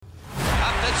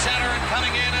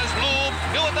Running in as Bloom.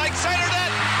 Newendijk centered it.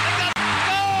 And that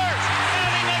scores!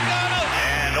 Andy McDonald!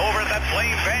 And over at that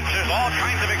Flame bench, there's all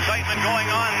kinds of excitement going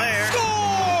on there.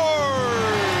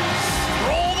 Scores!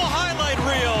 Roll the highlight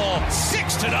reel.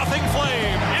 6-0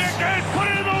 Flame. You can put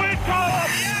it in the win column.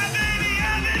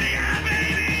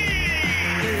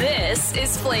 This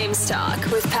is Flames Talk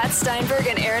with Pat Steinberg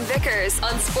and Aaron Vickers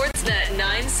on Sportsnet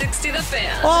 960 The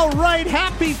Fan. All right,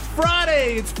 happy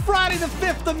Friday. It's Friday the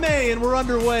 5th of May, and we're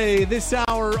underway this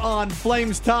hour on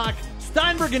Flames Talk.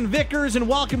 Steinberg and Vickers, and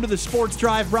welcome to the Sports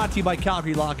Drive, brought to you by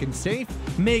Calgary Lock and Safe.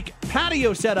 Make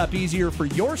patio setup easier for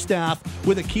your staff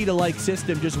with a key-to-like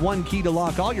system. Just one key to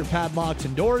lock all your padlocks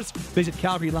and doors. Visit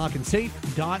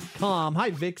CalgaryLockandSafe.com.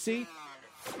 Hi, Vixie.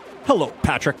 Hello,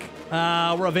 Patrick.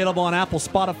 We're available on Apple,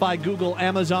 Spotify, Google,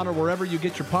 Amazon, or wherever you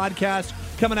get your podcasts.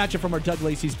 Coming at you from our Doug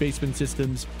Lacey's Basement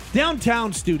Systems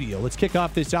downtown studio. Let's kick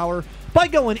off this hour by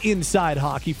going inside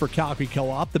hockey for Calgary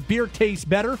Co-op. The beer tastes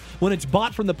better when it's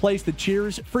bought from the place that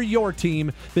cheers for your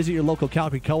team. Visit your local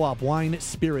Calgary Co-op wine,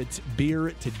 spirits,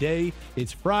 beer today.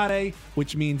 It's Friday,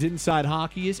 which means inside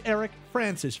hockey is Eric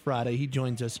Francis Friday. He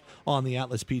joins us on the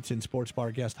Atlas Pizza and Sports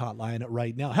Bar guest hotline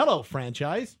right now. Hello,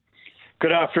 franchise.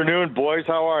 Good afternoon, boys.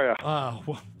 How are you?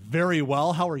 Well, very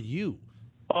well. How are you?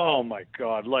 Oh, my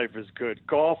God. Life is good.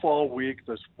 Golf all week.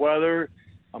 This weather,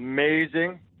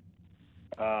 amazing.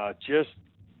 Life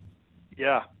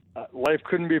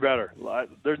couldn't be better.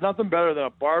 There's nothing better than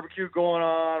a barbecue going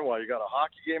on while you got a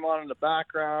hockey game on in the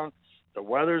background. The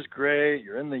weather's great.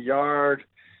 You're in the yard.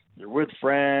 You're with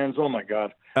friends. Oh, my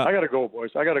God. I gotta go, boys.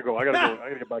 I gotta go. I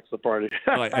gotta get back to the party.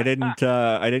 I didn't.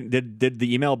 Did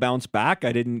the email bounce back?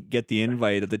 I didn't get the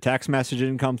invite. The text message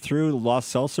didn't come through. Lost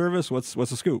cell service. What's the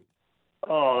scoop?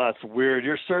 Oh, that's weird.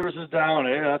 Your service is down,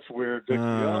 eh? That's weird.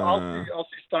 I'll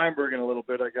see Steinberg in a little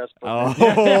bit, I guess. Oh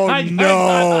no! I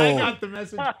got the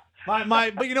message.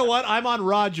 But you know what? I'm on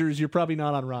Rogers. You're probably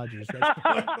not on Rogers.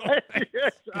 Exactly.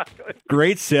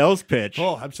 Great sales pitch.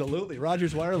 Oh, absolutely.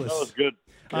 Rogers Wireless. That was good.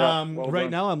 Yeah, right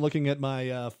now, I'm looking at my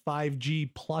 5G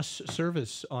Plus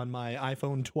service on my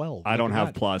iPhone 12. I don't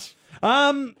have Plus.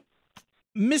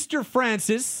 Mr.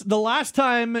 Francis, the last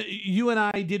time you and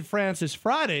I did Francis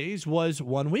Fridays was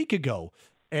 1 week ago,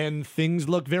 and things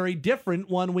look very different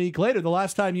 1 week later. The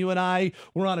last time you and I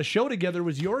were on a show together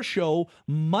was your show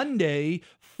Monday,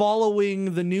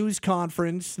 following the news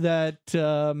conference that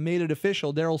made it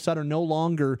official. Darryl Sutter no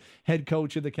longer head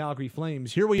coach of the Calgary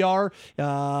Flames. Here we are,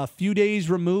 a few days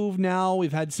removed now.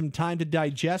 We've had some time to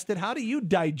digest it. How do you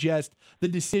digest the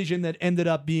decision that ended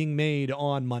up being made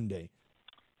on Monday?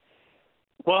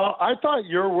 Well, I thought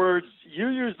your words, you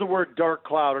used the word dark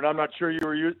cloud, and I'm not sure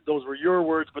those were your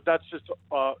words, but that's just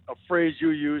a phrase you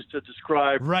used to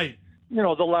describe, right? The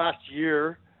last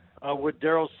year with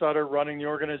Darryl Sutter running the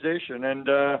organization. And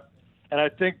I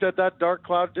think that dark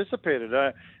cloud dissipated.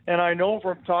 And I know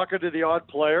from talking to the odd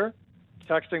player,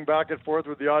 texting back and forth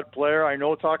with the odd player, I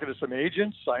know talking to some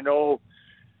agents, I know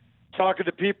talking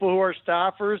to people who are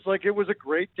staffers, like it was a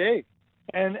great day.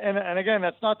 And again,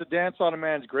 that's not to dance on a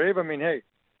man's grave. I mean, hey,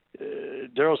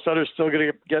 Darryl Sutter's still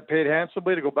going to get paid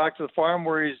handsomely to go back to the farm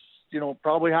where he's,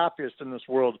 probably happiest in this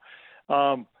world.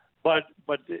 But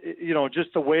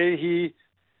just the way he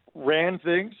ran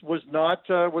things was not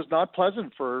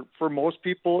pleasant for most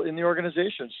people in the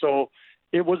organization. So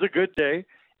it was a good day.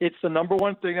 It's the number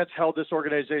one thing that's held this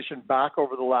organization back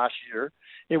over the last year.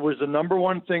 It was the number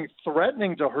one thing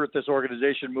threatening to hurt this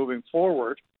organization moving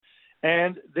forward.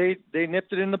 And they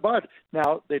nipped it in the bud.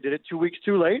 Now, they did it 2 weeks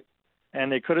too late,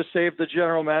 and they could have saved the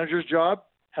general manager's job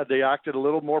had they acted a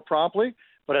little more promptly.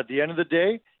 But at the end of the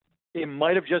day, it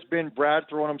might have just been Brad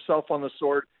throwing himself on the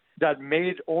sword that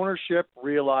made ownership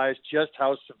realize just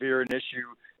how severe an issue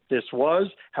this was,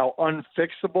 how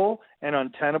unfixable and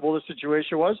untenable the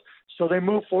situation was. So they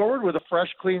moved forward with a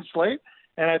fresh, clean slate.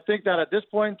 And I think that at this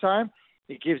point in time,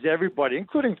 it gives everybody,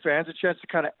 including fans, a chance to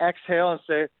kind of exhale and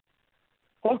say,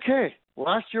 okay,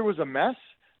 last year was a mess.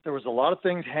 There was a lot of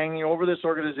things hanging over this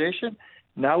organization.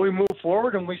 Now we move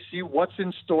forward and we see what's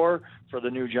in store for the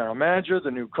new general manager,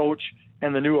 the new coach,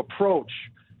 and the new approach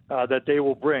that they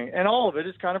will bring. And all of it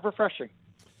is kind of refreshing.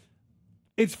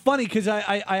 It's funny because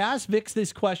I asked Vix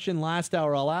this question last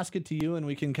hour. I'll ask it to you and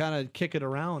we can kind of kick it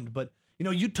around. But,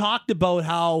 you talked about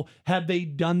how had they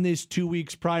done this 2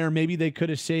 weeks prior, maybe they could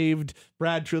have saved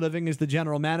Brad Treliving as the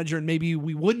general manager, and maybe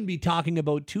we wouldn't be talking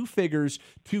about two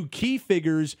key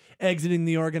figures exiting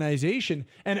the organization.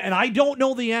 And I don't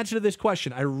know the answer to this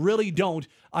question. I really don't.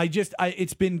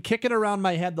 It's been kicking around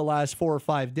my head the last 4 or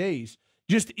 5 days.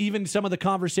 Just even some of the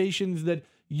conversations that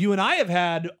you and I have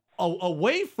had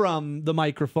away from the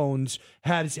microphones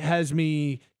has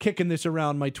me kicking this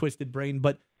around my twisted brain.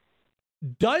 But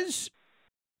does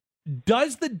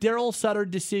the Darryl Sutter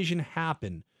decision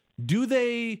happen? Do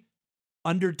they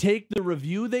undertake the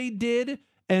review they did,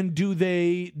 and do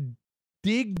they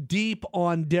dig deep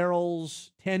on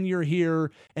Darryl's tenure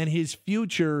here and his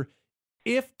future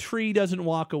if Tree doesn't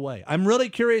walk away? I'm really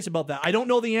curious about that. I don't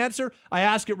know the answer. I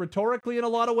ask it rhetorically in a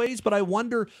lot of ways, but I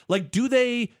wonder, do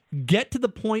they get to the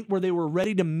point where they were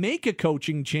ready to make a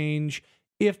coaching change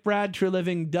if Brad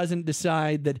Treliving doesn't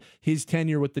decide that his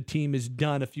tenure with the team is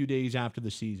done a few days after the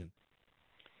season?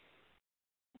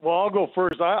 Well, I'll go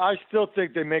first. I still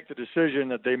think they make the decision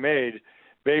that they made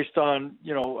based on,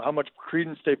 how much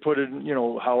credence they put in,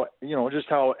 how, just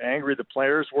how angry the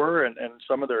players were and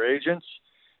some of their agents.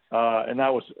 And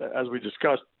that was, as we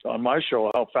discussed on my show,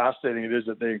 how fascinating it is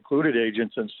that they included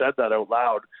agents and said that out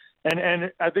loud.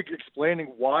 And I think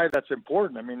explaining why that's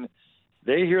important. I mean,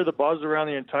 they hear the buzz around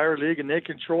the entire league and they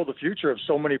control the future of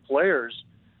so many players.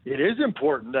 It is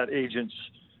important that agents,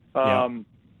 are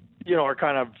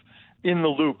kind of in the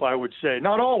loop, I would say.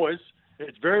 Not always.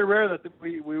 It's very rare that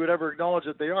we would ever acknowledge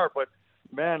that they are, but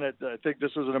man, I think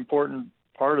this was an important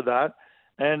part of that.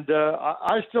 And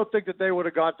I still think that they would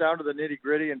have got down to the nitty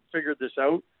gritty and figured this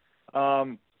out.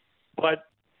 But,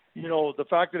 the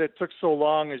fact that it took so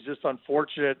long is just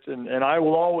unfortunate. And I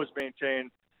will always maintain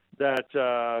that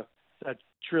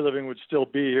Treliving would still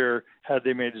be here had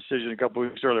they made a decision a couple of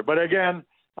weeks earlier. But again,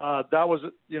 that's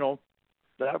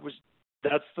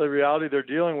the reality they're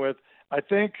dealing with. I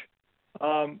think,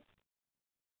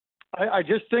 I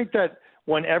just think that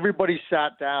when everybody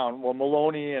sat down,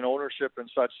 Maloney and ownership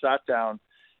and such sat down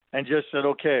and just said,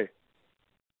 okay,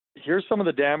 here's some of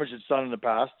the damage that's done in the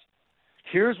past.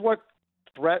 Here's what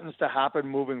threatens to happen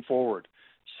moving forward.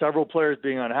 Several players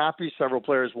being unhappy, several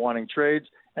players wanting trades,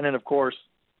 and then, of course,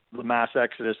 the mass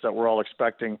exodus that we're all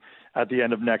expecting at the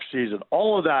end of next season.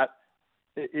 All of that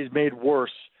is made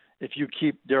worse if you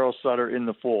keep Darryl Sutter in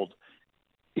the fold.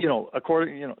 So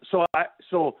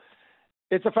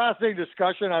it's a fascinating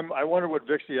discussion. I wonder what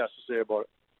Vixie has to say about it.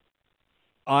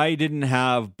 I didn't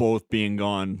have both being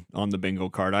gone on the bingo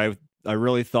card. I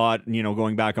really thought,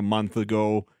 going back a month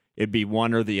ago, it'd be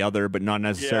one or the other, but not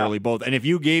necessarily both. And if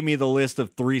you gave me the list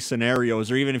of 3 scenarios,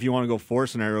 or even if you want to go 4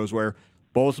 scenarios where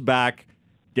both's back,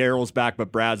 Darryl's back,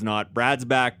 but Brad's not, Brad's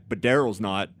back, but Darryl's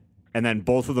not, and then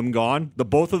both of them gone, the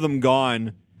both of them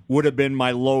gone would have been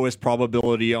my lowest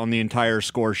probability on the entire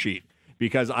score sheet,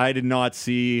 because I did not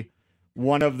see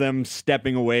one of them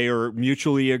stepping away or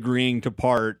mutually agreeing to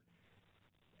part,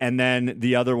 and then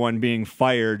the other one being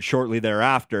fired shortly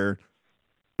thereafter.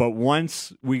 But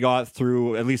once we got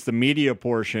through at least the media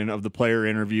portion of the player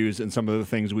interviews and some of the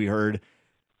things we heard,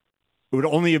 it would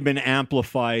only have been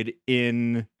amplified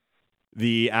in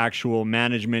the actual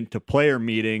management to player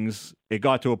meetings. It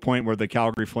got to a point where the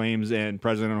Calgary Flames and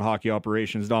president of hockey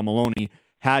operations, Don Maloney,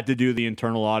 had to do the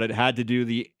internal audit, had to do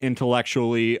the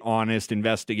intellectually honest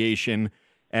investigation.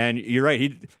 And you're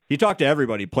right, he talked to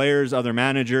everybody, players, other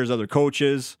managers, other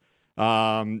coaches,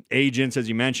 agents, as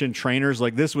you mentioned, trainers.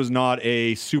 This was not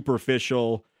a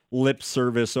superficial lip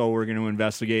service, we're going to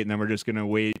investigate and then we're just going to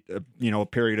wait a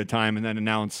period of time and then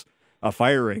announce a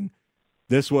firing.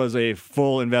 This was a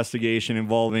full investigation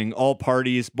involving all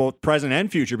parties, both present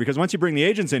and future, because once you bring the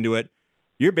agents into it,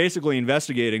 you're basically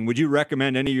investigating, would you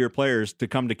recommend any of your players to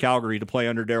come to Calgary to play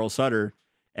under Darryl Sutter?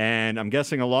 And I'm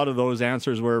guessing a lot of those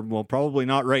answers were, well, probably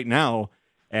not right now.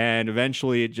 And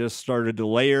eventually it just started to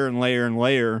layer and layer and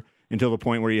layer until the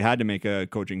point where you had to make a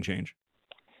coaching change.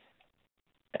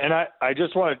 And I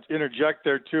just want to interject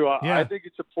there, too. I think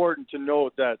it's important to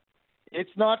note that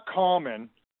it's not common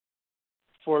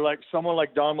for someone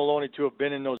like Don Maloney to have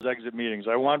been in those exit meetings.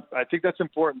 I think that's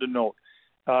important to note.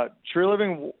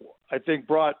 Treliving, I think,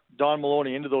 brought Don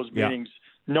Maloney into those meetings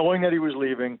knowing that he was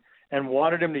leaving and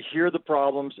wanted him to hear the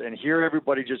problems and hear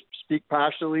everybody just speak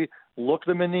passionately, look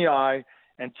them in the eye,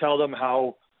 and tell them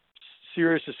how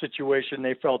serious a situation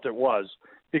they felt it was.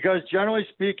 Because generally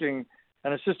speaking,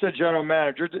 an assistant general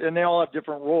manager, and they all have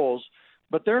different roles,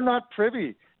 but they're not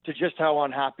privy to just how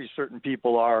unhappy certain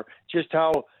people are, just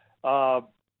how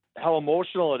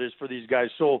emotional it is for these guys.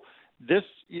 So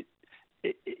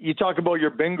you talk about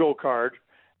your bingo card,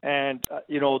 and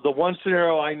the one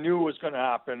scenario I knew was going to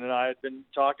happen, and I had been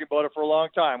talking about it for a long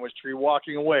time, was Tree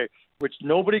walking away, which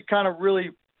nobody kind of really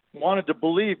wanted to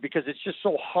believe, because it's just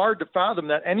so hard to fathom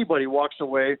that anybody walks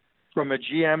away from a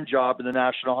GM job in the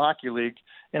National Hockey League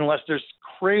unless there's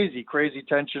crazy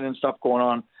tension and stuff going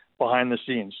on behind the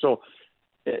scenes. So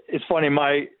it's funny.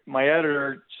 My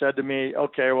editor said to me,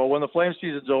 okay, well, when the Flames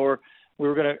season's over,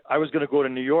 I was going to go to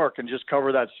New York and just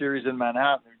cover that series in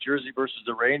Manhattan, New Jersey versus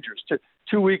the Rangers.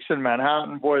 2 weeks in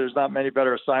Manhattan, boy, there's not many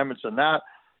better assignments than that.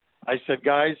 I said,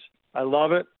 guys, I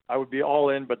love it. I would be all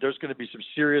in, but there's going to be some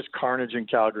serious carnage in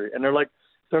Calgary. And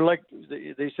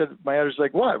they said, my editor's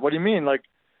like, what? What do you mean? Like,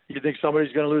 you think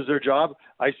somebody's going to lose their job?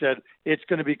 I said, it's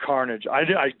going to be carnage. I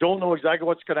don't know exactly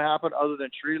what's going to happen other than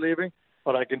Tree leaving,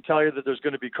 but I can tell you that there's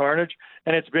going to be carnage.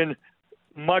 And it's been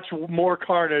much more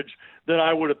carnage than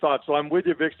I would have thought. So I'm with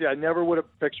you, Vixie. I never would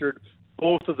have pictured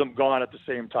both of them gone at the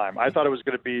same time. I thought it was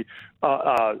going to be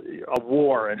a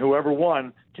war, and whoever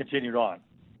won continued on.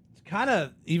 Kind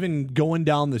of even going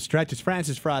down the stretch. It's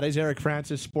Francis Fridays. Eric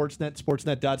Francis, Sportsnet,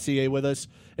 sportsnet.ca with us.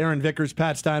 Aaron Vickers,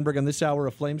 Pat Steinberg on this hour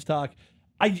of Flames Talk.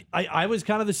 I was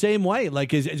kind of the same way.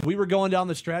 Like as we were going down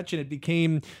the stretch and it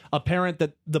became apparent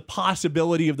that the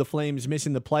possibility of the Flames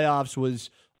missing the playoffs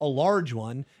was a large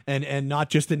one and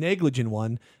not just a negligent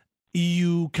one,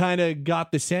 you kind of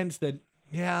got the sense that,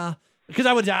 yeah, because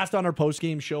I was asked on our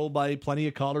post-game show by plenty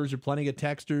of callers or plenty of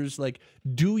texters, like,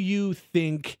 do you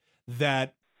think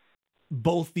that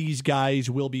both these guys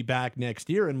will be back next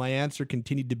year? And my answer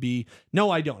continued to be,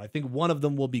 no, I don't. I think one of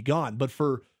them will be gone. But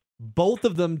for both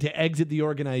of them to exit the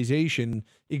organization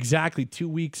exactly 2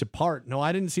 weeks apart, no,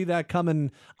 I didn't see that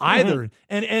coming either.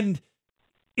 Mm-hmm. And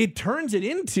it turns it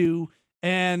into,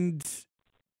 and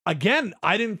again,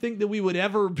 I didn't think that we would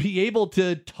ever be able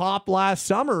to top last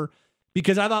summer,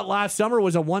 because I thought last summer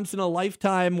was a once in a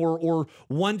lifetime or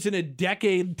once in a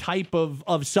decade type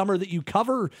of summer that you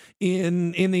cover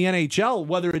in the NHL,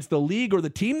 whether it's the league or the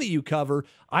team that you cover.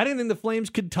 I didn't think the Flames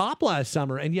could top last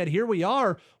summer. And yet here we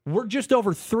are. We're just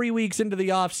over 3 weeks into the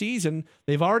offseason.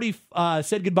 They've already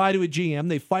said goodbye to a GM.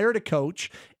 They fired a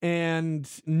coach, and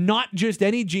not just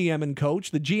any GM and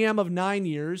coach, the GM of 9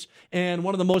 years and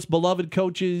one of the most beloved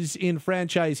coaches in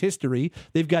franchise history.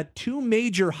 They've got 2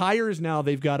 major hires now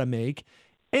they've got to make,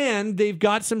 and they've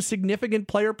got some significant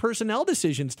player personnel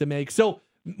decisions to make. So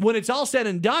when it's all said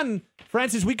and done,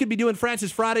 Francis, we could be doing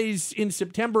Francis Fridays in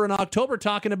September and October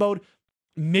talking about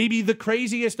maybe the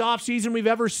craziest offseason we've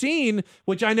ever seen,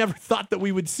 which I never thought that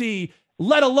we would see,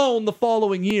 let alone the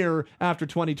following year after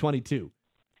 2022.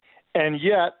 And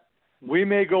yet, we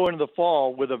may go into the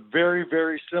fall with a very,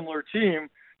 very similar team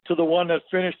to the one that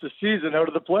finished the season out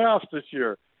of the playoffs this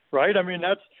year, right? I mean,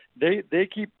 they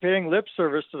keep paying lip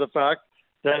service to the fact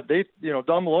that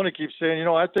Don Maloney keeps saying,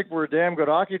 I think we're a damn good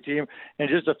hockey team, and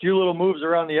just a few little moves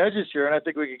around the edges here, and I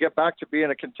think we could get back to being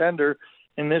a contender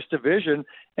in this division.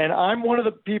 And I'm one of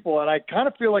the people, and I kind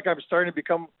of feel like I'm starting to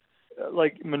become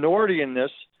like minority in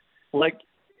this. Like,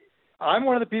 I'm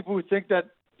one of the people who think that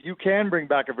you can bring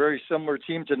back a very similar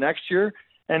team to next year,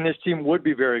 and this team would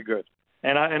be very good.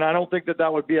 And I don't think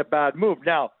that would be a bad move.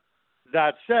 Now,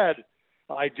 that said,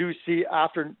 I do see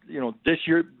after, this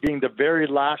year being the very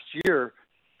last year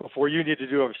before you need to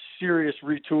do a serious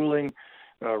retooling,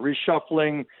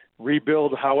 reshuffling,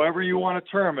 rebuild, however you want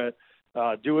to term it,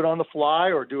 do it on the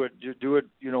fly or do it,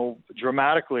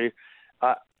 dramatically.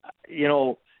 That's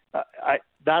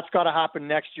got to happen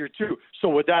next year too. So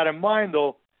with that in mind,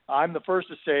 though, I'm the first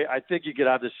to say I think you could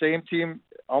have the same team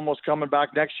almost coming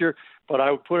back next year, but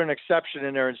I would put an exception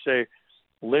in there and say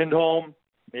Lindholm,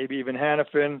 maybe even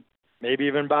Hannafin, maybe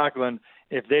even Backlund.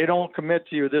 If they don't commit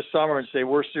to you this summer and say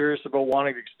we're serious about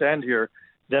wanting to extend here,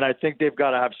 then I think they've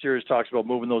got to have serious talks about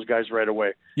moving those guys right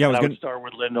away. Yeah, I would start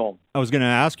with Lindholm. I was going to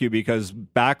ask you, because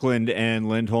Backlund and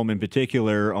Lindholm in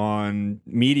particular on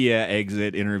media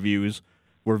exit interviews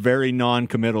were very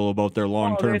non-committal about their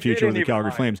long-term future with the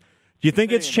Calgary Flames. Do you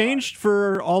think it's changed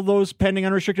for all those pending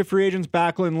unrestricted free agents,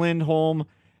 Backlund, Lindholm,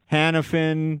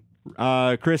 Hannafin,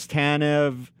 Chris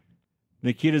Tanev,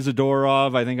 Nikita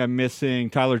Zadorov? I think I'm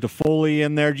missing Tyler Toffoli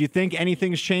in there. Do you think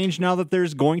anything's changed now that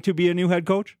there's going to be a new head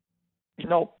coach?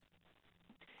 Nope.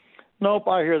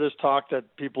 I hear this talk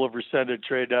that people have rescinded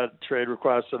trade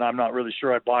requests, and I'm not really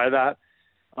sure I buy that.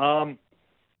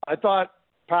 I thought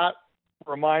Pat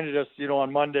reminded us,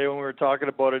 on Monday when we were talking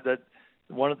about it, that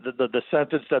one of the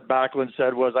sentence that Backlund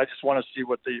said was, "I just want to see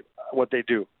what they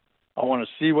do. I want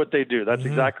to see what they do." That's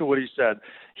exactly what he said.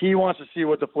 He wants to see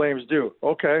what the Flames do.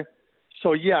 Okay,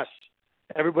 so yes,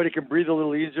 everybody can breathe a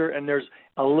little easier, and there's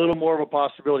a little more of a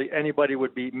possibility anybody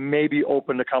would be maybe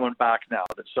open to coming back now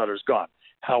that Sutter's gone.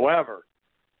 However,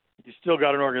 you still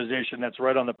got an organization that's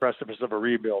right on the precipice of a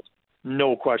rebuild,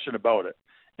 no question about it.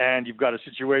 And you've got a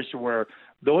situation where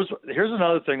here's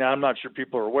another thing that I'm not sure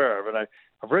people are aware of, and I've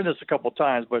written this a couple of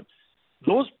times, but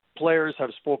those players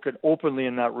have spoken openly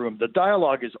in that room. The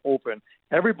dialogue is open.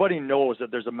 Everybody knows that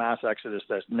there's a mass exodus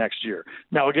next year.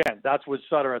 Now, again, that's with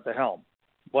Sutter at the helm.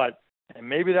 And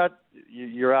maybe that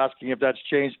you're asking if that's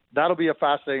changed. That'll be a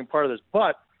fascinating part of this.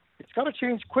 But it's got to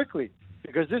change quickly,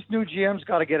 because this new GM's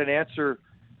got to get an answer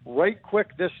right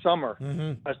quick this summer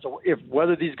as to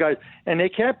whether these guys, and they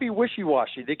can't be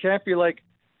wishy-washy. They can't be like,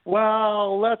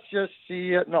 well, let's just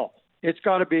see it. No, it's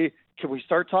got to be, can we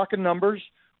start talking numbers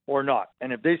or not?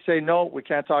 And if they say, no, we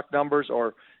can't talk numbers,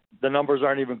 or the numbers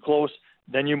aren't even close,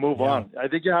 then you move on. I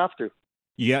think you have to.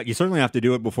 Yeah, you certainly have to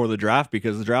do it before the draft,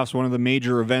 because the draft's one of the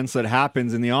major events that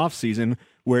happens in the offseason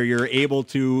where you're able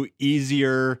to it's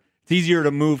easier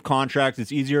to move contracts.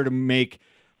 It's easier to make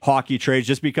hockey trades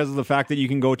just because of the fact that you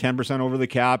can go 10% over the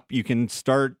cap. You can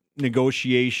start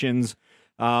negotiations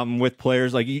with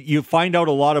players. Like you find out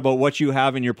a lot about what you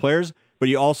have in your players, but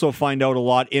you also find out a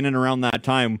lot in and around that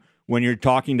time when you're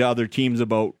talking to other teams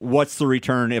about what's the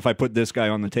return if I put this guy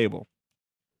on the table.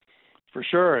 For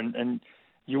sure. And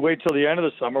you wait till the end of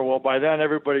the summer. Well, by then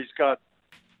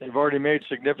they've already made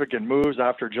significant moves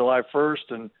after July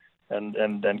 1st,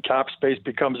 and cap space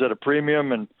becomes at a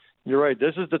premium. And you're right,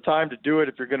 this is the time to do it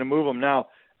if you're going to move them. Now,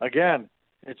 again,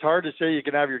 it's hard to say you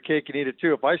can have your cake and eat it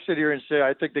too. If I sit here and say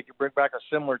I think they can bring back a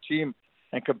similar team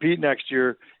and compete next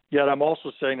year, yet I'm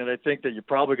also saying that I think that you're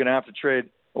probably going to have to trade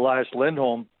Elias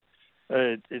Lindholm.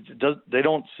 They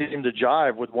don't seem to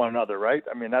jive with one another, right?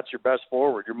 I mean, that's your best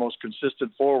forward, your most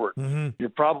consistent forward. You're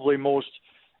probably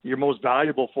your most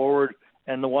valuable forward,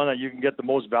 and the one that you can get the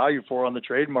most value for on the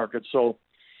trade market. So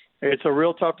it's a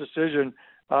real tough decision.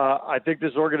 I think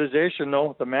this organization,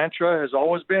 though, the mantra has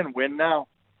always been win now.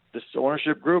 This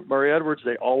ownership group, Murray Edwards,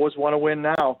 they always want to win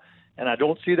now, and I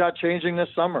don't see that changing this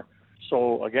summer.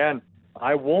 So, again,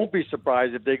 I won't be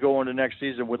surprised if they go into next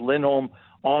season with Lindholm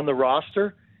on the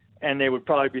roster, and they would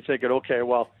probably be thinking, okay,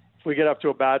 well, if we get up to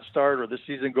a bad start or the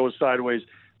season goes sideways,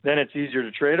 then it's easier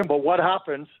to trade him. But what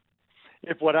happens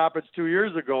if what happens 2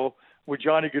 years ago with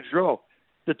Johnny Gaudreau?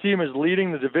 The team is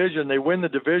leading the division. They win the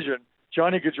division.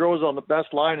 Johnny Gaudreau is on the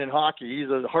best line in hockey.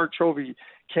 He's a Hart Trophy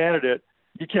candidate.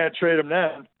 You can't trade him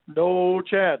then. No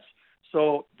chance.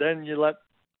 So then you let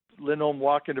Lindholm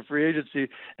walk into free agency,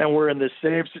 and we're in the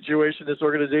same situation this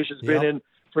organization's been in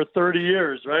for 30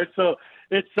 years, right? So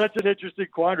it's such an interesting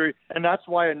quandary, and that's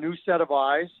why a new set of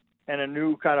eyes and a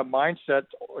new kind of mindset,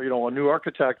 a new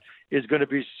architect is going to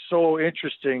be so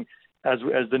interesting as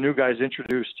the new guys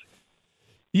introduced.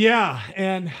 Yeah,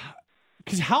 and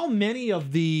because how many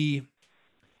of the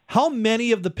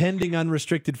pending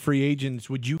unrestricted free agents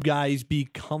would you guys be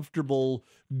comfortable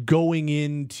going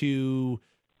into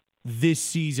this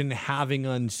season having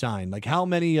unsigned? Like how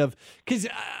many because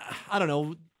I don't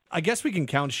know, I guess we can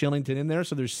count Shillington in there,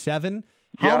 so there's 7.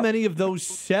 How many of those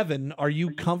 7 are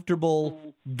you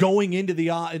comfortable going into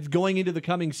the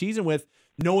coming season with,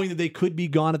 knowing that they could be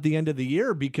gone at the end of the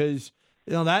year? Because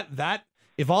that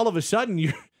if all of a sudden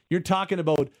you're talking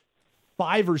about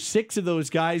 5 or 6 of those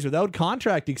guys without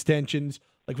contract extensions,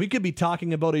 like we could be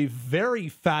talking about a very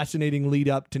fascinating lead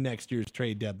up to next year's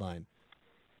trade deadline.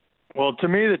 Well, to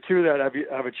me, the two that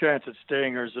have a chance at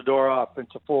staying are Zadorov and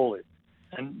Toffoli,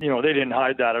 and they didn't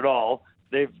hide that at all.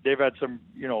 They've had some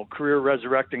career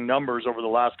resurrecting numbers over the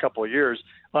last couple of years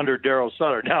under Darryl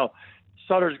Sutter. Now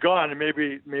Sutter's gone, and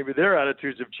maybe their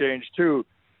attitudes have changed too.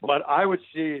 But I would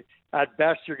see at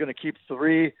best you're going to keep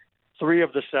three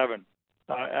of the 7.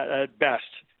 At best,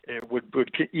 it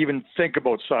would even think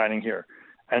about signing here.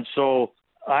 And so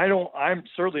I'm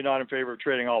certainly not in favor of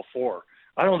trading all 4.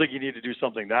 I don't think you need to do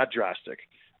something that drastic.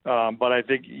 But I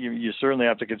think you certainly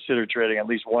have to consider trading at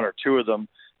least 1 or 2 of them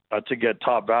to get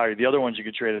top value. The other ones you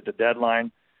could trade at the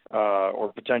deadline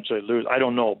or potentially lose. I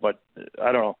don't know, but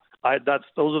I don't know.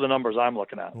 Those are the numbers I'm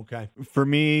looking at. Okay. For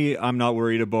me, I'm not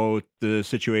worried about the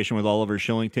situation with Oliver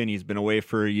Shillington. He's been away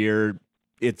for a year.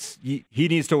 He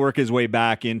needs to work his way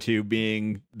back into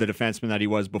being the defenseman that he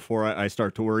was before I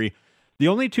start to worry. The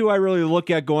only 2 I really look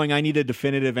at going, I need a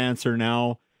definitive answer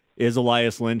now, is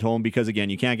Elias Lindholm, because again,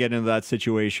 you can't get into that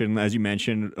situation, as you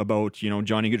mentioned, about,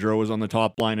 Johnny Gaudreau was on the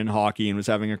top line in hockey and was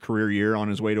having a career year on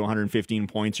his way to 115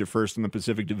 points, you're first in the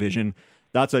Pacific Division.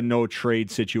 That's a no trade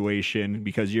situation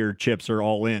because your chips are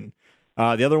all in.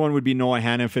 The other one would be Noah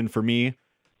Hanifin for me.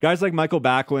 Guys like Michael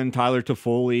Backlund, Tyler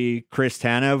Toffoli, Chris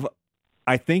Tanev,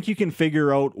 I think you can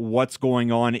figure out what's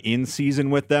going on in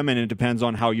season with them, and it depends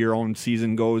on how your own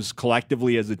season goes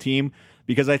collectively as a team,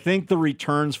 because I think the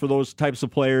returns for those types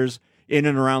of players in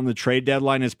and around the trade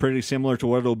deadline is pretty similar to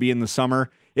what it'll be in the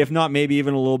summer, if not maybe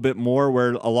even a little bit more,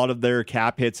 where a lot of their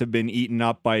cap hits have been eaten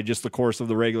up by just the course of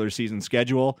the regular season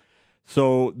schedule.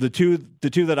 So the two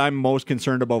that I'm most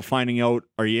concerned about finding out,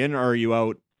 are you in or are you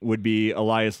out, would be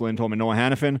Elias Lindholm and Noah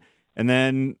Hanifin. And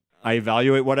then I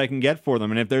evaluate what I can get for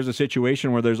them. And if there's a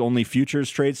situation where there's only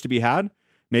futures trades to be had,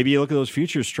 maybe you look at those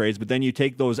futures trades, but then you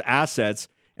take those assets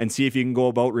and see if you can go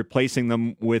about replacing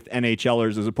them with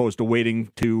NHLers as opposed to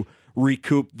waiting to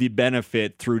recoup the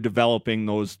benefit through developing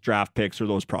those draft picks or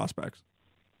those prospects.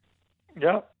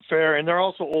 Yeah, fair. And they're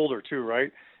also older too,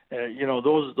 right?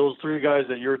 Those three guys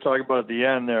that you were talking about at the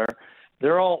end there,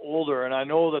 they're all older. And I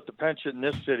know that the pension in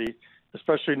this city,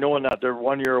 especially knowing that they're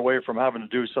 1 year away from having to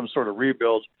do some sort of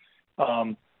rebuild,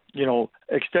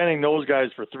 extending those guys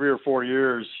for 3 or 4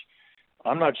 years,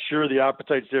 I'm not sure the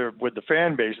appetite's there with the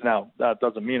fan base. Now, that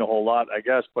doesn't mean a whole lot, I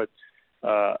guess, but,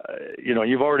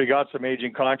 you've already got some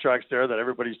aging contracts there that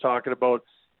everybody's talking about.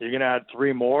 You're going to add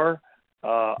 3 more?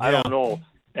 I don't know.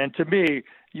 And to me,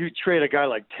 you trade a guy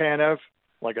like Tanev,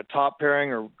 like a top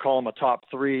pairing, or call him a top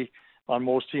 3 on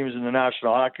most teams in the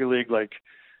National Hockey League. Like,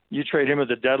 you trade him at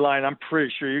the deadline, I'm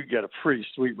pretty sure you get a pretty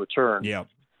sweet return. Yeah.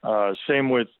 Same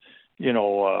with, same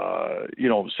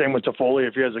with Toffoli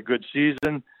if he has a good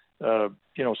season.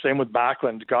 Same with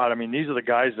Backlund. God, I mean, these are the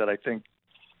guys that I think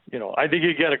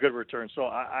you get a good return. So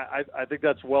I think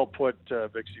that's well put,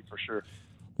 Vixie, for sure.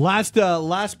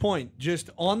 Last point, just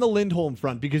on the Lindholm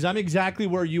front, because I'm exactly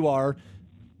where you are.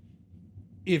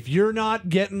 If you're not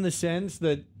getting the sense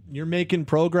that you're making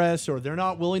progress, or they're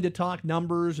not willing to talk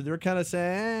numbers, or they're kind of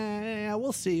saying,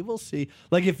 we'll see.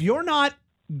 Like, if you're not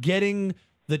getting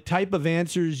the type of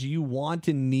answers you want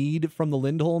and need from the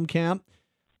Lindholm camp,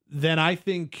 then I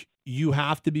think you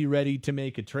have to be ready to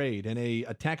make a trade. And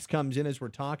a text comes in as we're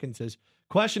talking, says,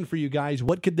 question for you guys,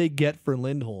 what could they get for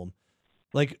Lindholm?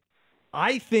 Like,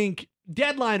 I think,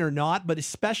 deadline or not, but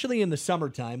especially in the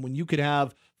summertime when you could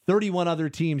have 31 other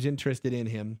teams interested in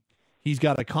him, he's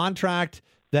got a contract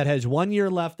that has 1 year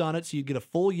left on it, so you get a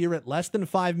full year at less than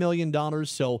 $5 million,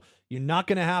 so you're not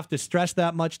going to have to stress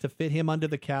that much to fit him under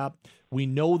the cap. We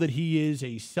know that he is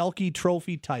a Selke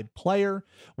Trophy type player.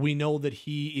 We know that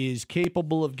he is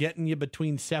capable of getting you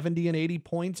between 70 and 80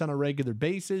 points on a regular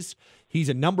basis. He's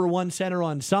a number 1 center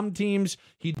on some teams.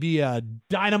 He'd be a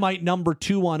dynamite number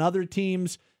 2 on other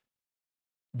teams.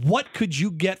 What could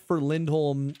you get for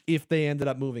Lindholm if they ended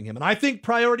up moving him? And I think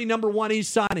priority number 1 is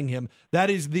signing him. That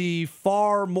is the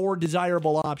far more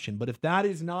desirable option. But if that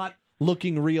is not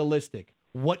looking realistic,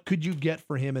 what could you get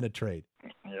for him in a trade?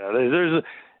 Yeah,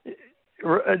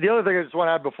 the other thing I just want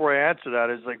to add before I answer that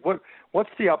is, like, what's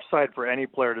the upside for any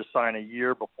player to sign a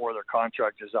year before their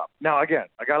contract is up? Now, again,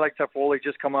 a guy like Toffoli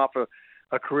just come off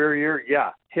a career year. Yeah,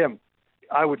 him.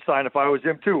 I would sign if I was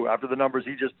him too after the numbers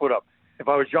he just put up. If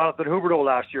I was Jonathan Huberdeau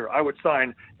last year, I would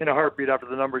sign in a heartbeat after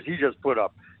the numbers he just put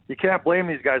up. You can't blame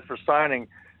these guys for signing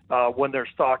when their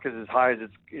stock is as high as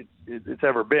it's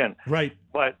ever been. Right.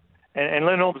 But and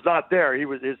Lindholm's not there.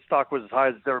 His stock was as high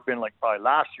as it's ever been, like probably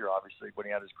last year, obviously, when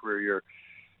he had his career year.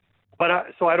 But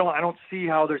I don't see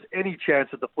how there's any chance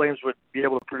that the Flames would be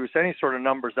able to produce any sort of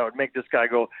numbers that would make this guy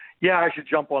go, yeah, I should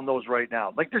jump on those right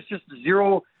now. Like, there's just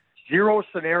zero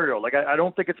scenario. Like, I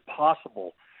don't think it's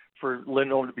possible for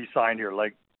Lindholm to be signed here.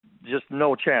 Like, just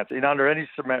no chance under any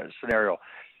scenario.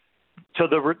 So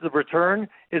the return,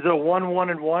 is it a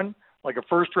 1-1-1, like a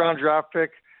first round draft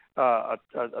pick, a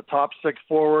top 6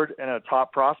 forward, and a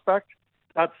top prospect?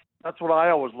 That's what I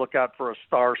always look at for a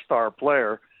star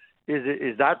player.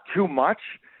 Is that too much?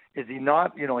 Is he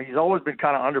not? He's always been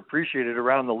kind of underappreciated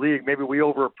around the league. Maybe we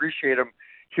overappreciate him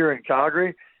here in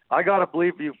Calgary. I gotta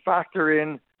believe you factor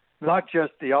in not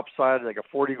just the upside, like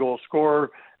a 40-goal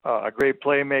scorer, a great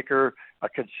playmaker, a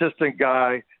consistent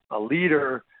guy, a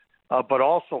leader, but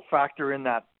also factor in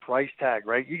that price tag,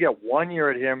 right? You get 1 year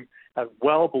at him at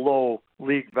well below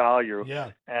league value.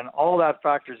 Yeah. And all that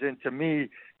factors in. To me,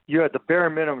 you at the bare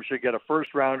minimum should get a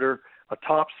first rounder, a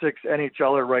top 6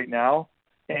 NHLer right now,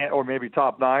 or maybe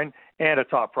top 9, and a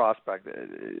top prospect.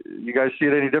 You guys see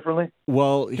it any differently?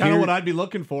 Well, kind of what I'd be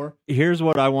looking for. Here's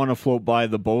what I want to float by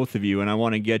the both of you, and I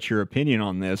want to get your opinion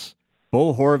on this.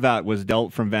 Bo Horvat was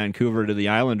dealt from Vancouver to the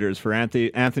Islanders for Anthony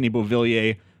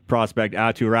Beauvillier prospect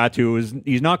Aatu Räty.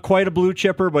 He's not quite a blue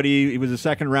chipper, but he was a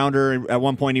second rounder. At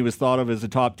one point, he was thought of as a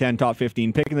top 10, top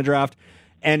 15 pick in the draft,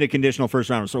 and a conditional first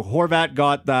rounder. So Horvat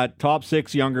got that top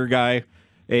 6 younger guy,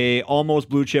 a almost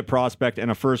blue chip prospect, and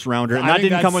a first rounder. And that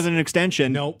didn't come with an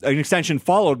extension. Nope. An extension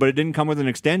followed, but it didn't come with an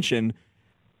extension.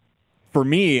 For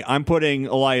me, I'm putting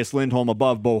Elias Lindholm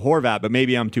above Bo Horvat, but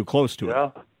maybe I'm too close to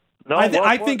it. No,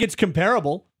 I think it's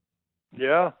comparable.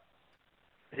 Yeah.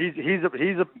 He's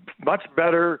a much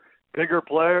better, bigger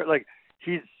player. Like,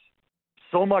 he's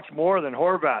so much more than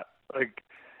Horvat. Like,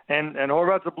 and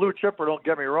Horvat's a blue chipper, don't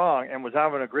get me wrong, and was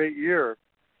having a great year.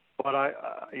 But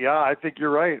I think you're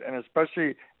right. And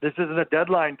especially, this isn't a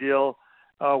deadline deal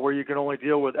where you can only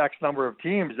deal with X number of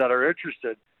teams that are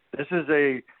interested. This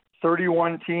is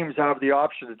 31 teams have the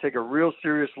option to take a real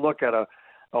serious look at a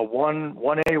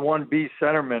 1A, 1B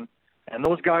centerman. And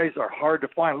those guys are hard to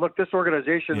find. Look, this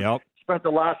organization spent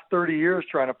the last 30 years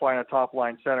trying to find a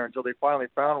top-line center until they finally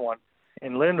found one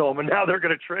in Lindholm, and now they're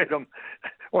going to trade him.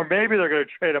 Or maybe they're going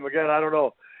to trade him again. I don't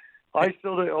know. I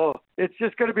still think, it's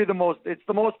just going to be the most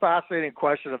fascinating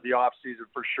question of the offseason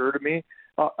for sure to me.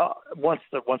 Once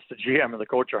the GM and the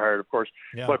coach are hired, of course.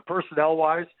 Yeah. But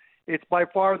personnel-wise, it's by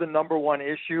far the number one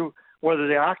issue. Whether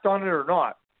they act on it or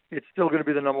not, it's still going to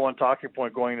be the number one talking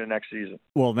point going into next season.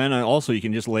 Well, then also you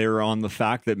can just layer on the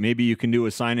fact that maybe you can do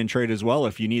a sign and trade as well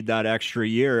if you need that extra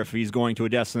year. If he's going to a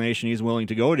destination he's willing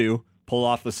to go to, pull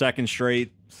off the second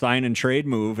straight sign and trade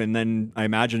move, and then I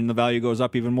imagine the value goes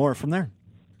up even more from there.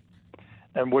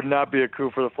 And would not be a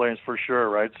coup for the Flames for sure,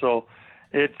 right? So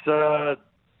it's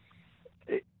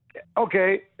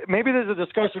okay. Maybe there's a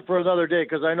discussion for another day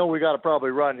because I know we got to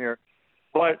probably run here.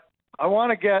 But I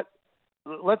want to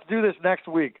let's do this next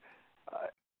week.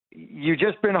 You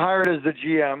just been hired as the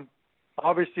GM.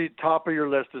 Obviously, top of your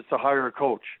list is to hire a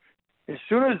coach. As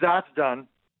soon as that's done,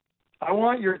 I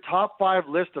want your top 5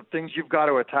 list of things you've got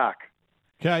to attack.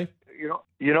 Okay.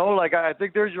 Like I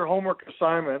think there's your homework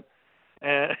assignment,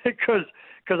 and because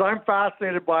I'm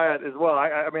fascinated by it as well.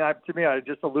 To me, I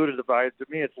just alluded about it. To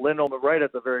me, it's Lindholm right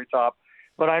at the very top.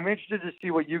 But I'm interested to see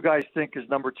what you guys think is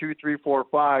number 2, 3, 4,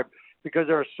 5, because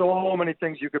there are so many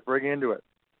things you could bring into it.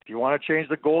 If you want to change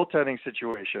the goaltending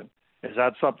situation, is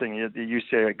that something you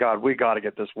say, God, we got to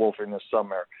get this Wolf in this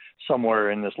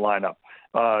somewhere in this lineup?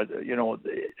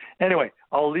 Anyway,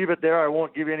 I'll leave it there. I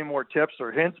won't give you any more tips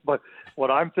or hints, but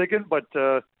what I'm thinking, but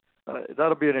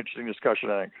that'll be an interesting discussion,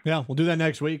 I think. Yeah, we'll do that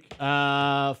next week.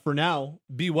 For now,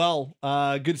 be well.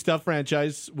 Good stuff,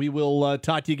 franchise. We will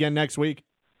talk to you again next week.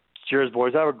 Cheers,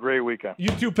 boys. Have a great weekend. You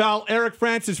too, pal. Eric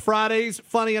Francis Fridays.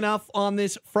 Funny enough, on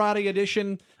this Friday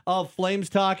edition of Flames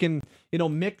Talk, and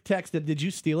Mick texted. Did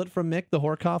you steal it from Mick, the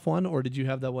Horkoff one, or did you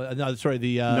have that one? No, sorry,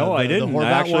 no, I didn't.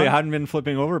 I actually hadn't been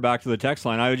flipping over back to the text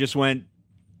line. I just went,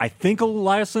 I think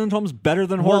Elias Lindholm's better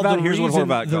than Horvat. Here's what Horvat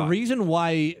got. The reason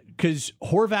why, because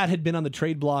Horvat had been on the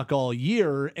trade block all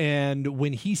year, and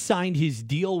when he signed his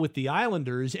deal with the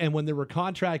Islanders, and when there were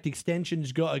contract extension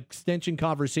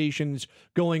conversations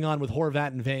going on with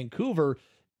Horvat in Vancouver,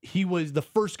 he was the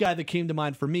first guy that came to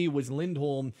mind for me was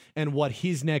Lindholm and what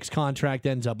his next contract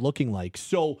ends up looking like.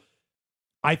 So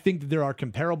I think that there are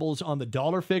comparables on the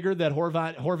dollar figure that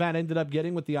Horvat ended up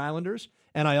getting with the Islanders.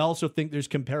 And I also think there's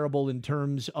comparable in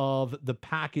terms of the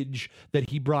package that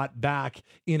he brought back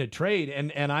in a trade.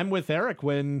 And I'm with Eric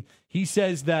when he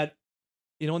says that,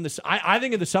 in this, I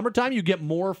think in the summertime, you get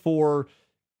more for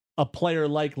a player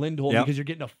like Lindholm because you're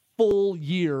getting a full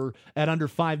year at under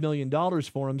 $5 million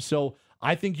for him. So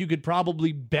I think you could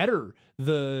probably better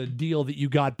the deal that you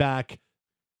got back,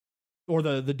 or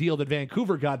the deal that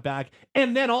Vancouver got back,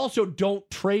 and then also don't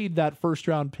trade that first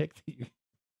round pick that you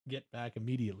get back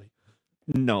immediately.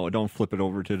 No, don't flip it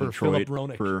over to Detroit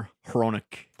for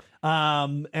Hronik.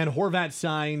 And Horvat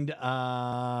signed,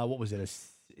 what was it,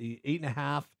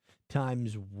 8.5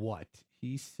 times what?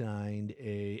 He signed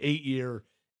a 8-year,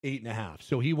 8.5.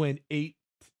 So he went 8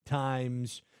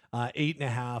 times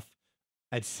 8.5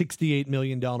 at $68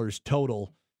 million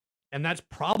total. And that's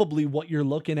probably what you're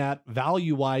looking at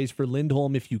value-wise for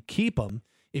Lindholm if you keep him.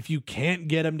 If you can't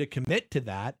get him to commit to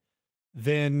that,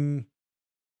 then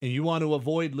you want to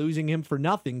avoid losing him for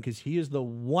nothing, because he is the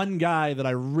one guy that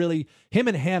him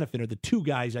and Hanifin are the two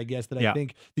guys, I guess, that I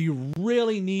think that you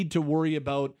really need to worry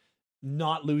about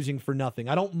not losing for nothing.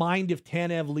 I don't mind if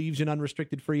Tanev leaves in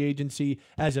unrestricted free agency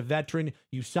as a veteran.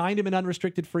 You signed him in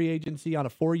unrestricted free agency on a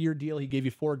 4-year deal. He gave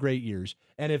you 4 great years.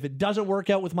 And if it doesn't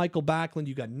work out with Michael Backlund,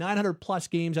 you got 900-plus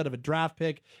games out of a draft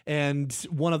pick and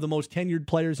one of the most tenured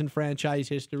players in franchise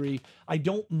history. I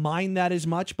don't mind that as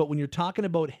much, but when you're talking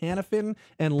about Hanifin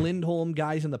and Lindholm,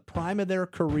 guys in the prime of their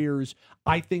careers,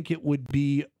 I think it would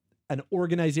be an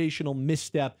organizational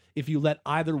misstep if you let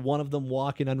either one of them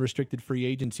walk in unrestricted free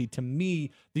agency. To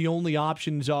me, the only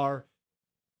options are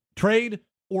trade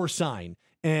or sign.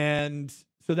 And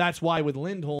so that's why with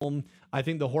Lindholm, I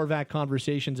think the Horvat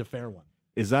conversation's a fair one.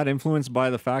 Is that influenced by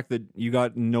the fact that you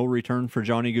got no return for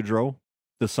Johnny Gaudreau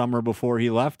the summer before he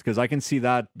left? Because I can see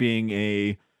that being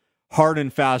a hard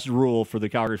and fast rule for the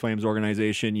Calgary Flames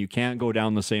organization. You can't go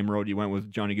down the same road you went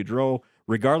with Johnny Gaudreau,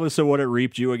 regardless of what it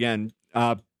reaped you. Again,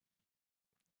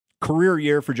 career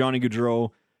year for Johnny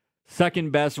Gaudreau,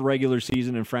 second best regular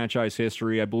season in franchise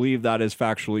history. I believe that is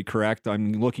factually correct.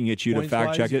 I'm looking at you to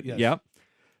fact check it. Yes. Yep.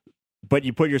 But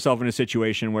you put yourself in a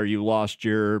situation where you lost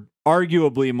your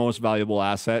arguably most valuable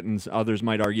asset, and others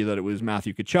might argue that it was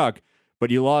Matthew Tkachuk, but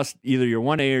you lost either your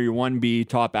 1A or your 1B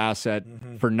top asset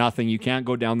for nothing. You can't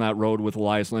go down that road with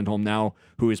Elias Lindholm now,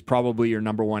 who is probably your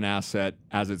number one asset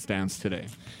as it stands today.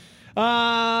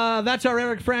 That's our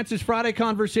Eric Francis Friday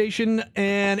conversation,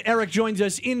 and Eric joins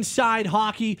us inside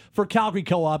hockey for Calgary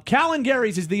Co-op. Cal and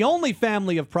Gary's is the only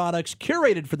family of products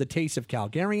curated for the taste of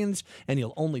Calgarians, and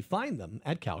you'll only find them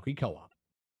at Calgary Co-op.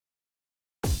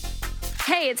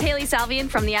 Hey, it's Haley Salvian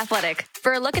from The Athletic.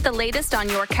 For a look at the latest on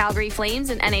your Calgary Flames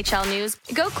and NHL news,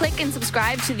 go click and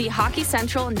subscribe to the Hockey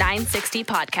Central 960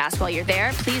 podcast. While you're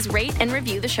there, please rate and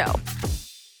review the show.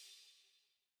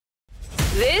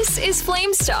 This is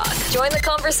Flames Talk. Join the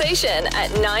conversation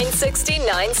at 960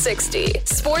 960.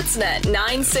 Sportsnet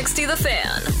 960 The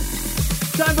Fan.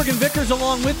 Steinberg and Vickers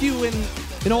along with you,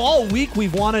 and all week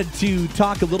we've wanted to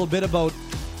talk a little bit about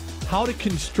how to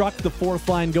construct the fourth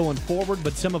line going forward,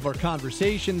 but some of our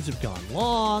conversations have gone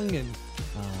long, and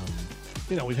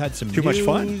we've had some too much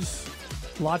fun.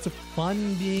 Lots of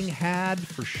fun being had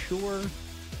for sure.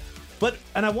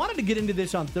 And I wanted to get into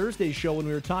this on Thursday's show when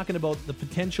we were talking about the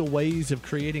potential ways of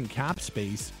creating cap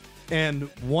space, and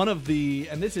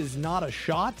and this is not a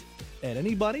shot at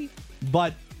anybody,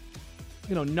 but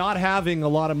not having a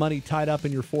lot of money tied up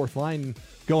in your fourth line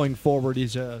going forward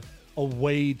is a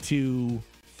way to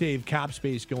save cap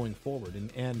space going forward.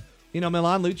 And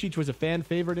Milan Lucic was a fan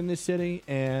favorite in this city,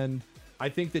 and I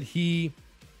think that he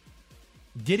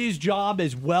did his job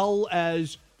as well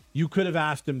as you could have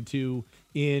asked him to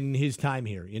in his time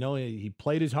here. He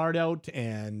played his heart out,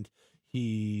 and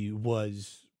he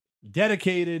was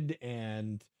dedicated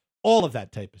and all of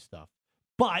that type of stuff.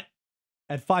 But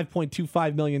at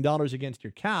 $5.25 million against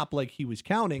your cap, like he was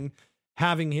counting,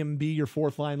 having him be your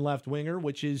fourth line left winger,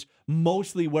 which is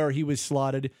mostly where he was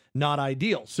slotted, not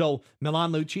ideal. So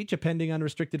Milan Lucic, a pending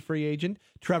unrestricted free agent.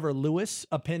 Trevor Lewis,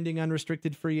 a pending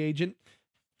unrestricted free agent.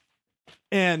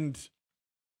 And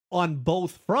on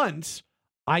both fronts,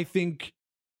 I think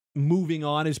moving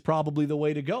on is probably the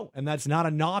way to go. And that's not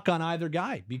a knock on either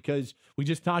guy, because we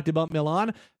just talked about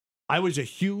Milan. I was a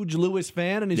huge Lewis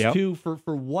fan, and his two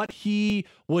for what he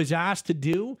was asked to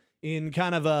do in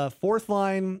kind of a fourth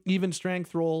line, even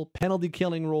strength role, penalty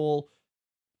killing role,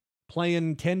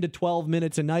 playing 10 to 12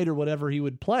 minutes a night or whatever he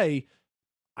would play.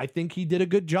 I think he did a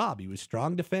good job. He was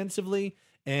strong defensively,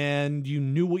 and you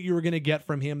knew what you were going to get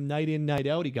from him night in, night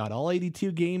out. He got all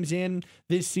 82 games in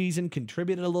this season,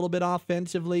 contributed a little bit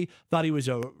offensively, thought he was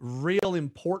a real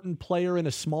important player in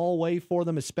a small way for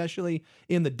them, especially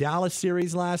in the Dallas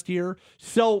series last year.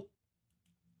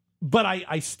 But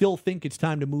I still think it's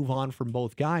time to move on from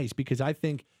both guys, because I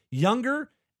think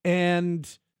younger and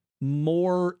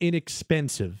more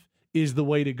inexpensive is the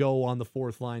way to go on the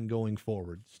fourth line going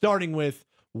forward. Starting with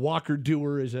Walker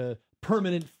Duehr as a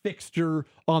permanent fixture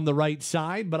on the right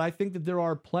side, but I think that there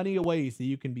are plenty of ways that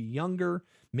you can be younger,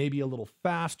 maybe a little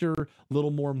faster, a little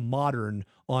more modern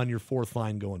on your fourth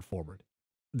line going forward.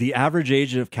 The average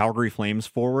age of Calgary Flames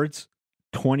forwards,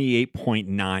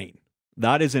 28.9.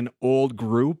 That is an old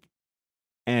group.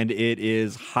 And it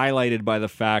is highlighted by the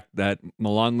fact that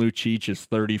Milan Lucic is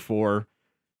 34,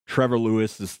 Trevor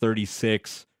Lewis is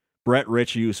 36, Brett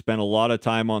Ritchie, who spent a lot of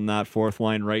time on that fourth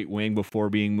line right wing before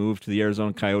being moved to the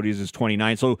Arizona Coyotes, is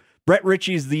 29. So Brett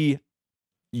Ritchie's the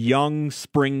young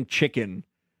spring chicken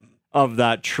of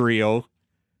that trio.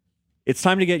 It's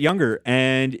time to get younger,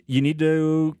 and you need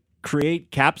to create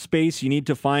cap space. You need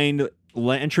to find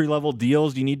entry-level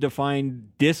deals. You need to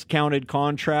find discounted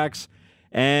contracts.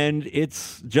 And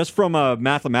it's just from a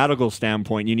mathematical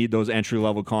standpoint, you need those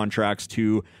entry-level contracts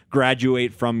to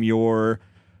graduate from your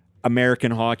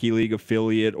American Hockey League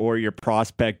affiliate or your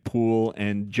prospect pool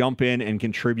and jump in and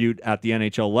contribute at the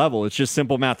NHL level. It's just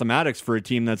simple mathematics for a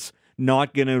team that's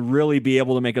not going to really be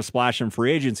able to make a splash in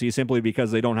free agency simply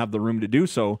because they don't have the room to do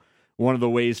so. One of the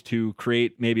ways to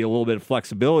create maybe a little bit of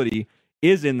flexibility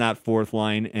is in that fourth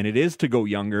line, and it is to go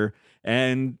younger.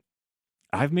 And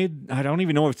I don't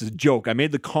even know if it's a joke. I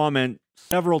made the comment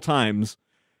several times,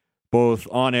 both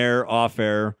on air, off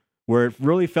air, where it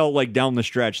really felt like down the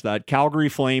stretch that Calgary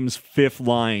Flames fifth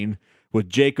line with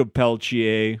Jacob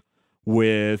Pelletier,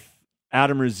 with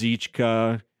Adam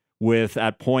Ruzicka, with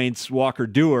at points Walker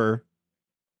Duehr. I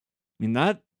mean,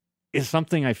 that is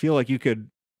something I feel like you could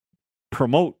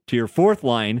promote to your fourth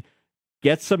line,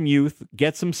 get some youth,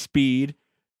 get some speed.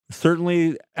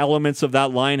 Certainly elements of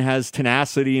that line has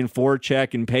tenacity and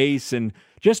forecheck and pace and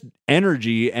just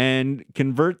energy, and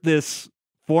convert this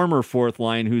former fourth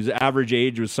line whose average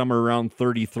age was somewhere around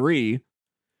 33.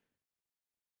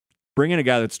 Bring in a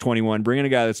guy that's 21, bring in a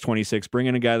guy that's 26, bring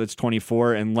in a guy that's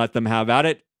 24 and let them have at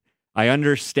it. I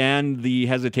understand the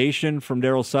hesitation from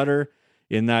Darryl Sutter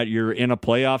in that you're in a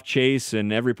playoff chase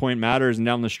and every point matters and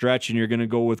down the stretch, and you're going to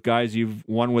go with guys you've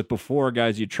won with before,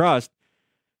 guys you trust.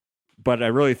 But I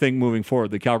really think moving forward,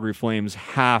 the Calgary Flames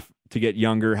have to get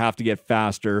younger, have to get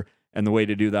faster, And the way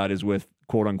to do that is with,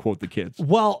 quote unquote, the kids.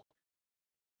 Well,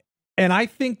 and I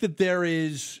think that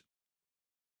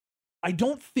I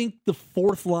don't think the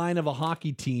fourth line of a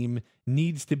hockey team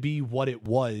needs to be what it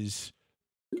was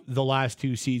the last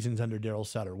 2 seasons under Darryl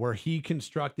Sutter, where he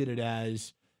constructed it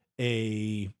as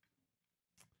a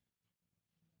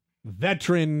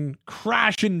veteran,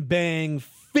 crash and bang,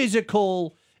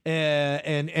 physical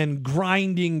and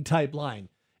grinding type line.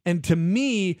 And to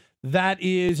me, that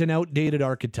is an outdated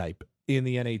archetype in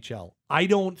the NHL. I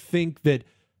don't think that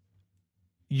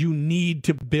you need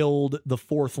to build the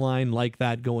fourth line like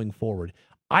that going forward.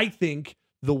 I think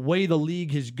the way the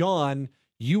league has gone,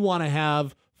 you want to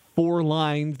have 4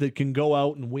 lines that can go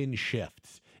out and win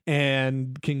shifts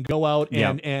and can go out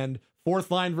and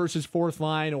fourth line versus fourth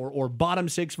line or bottom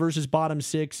 6 versus bottom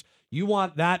 6. You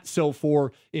want that. So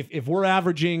for if we're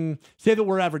averaging, say that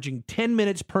we're averaging 10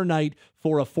 minutes per night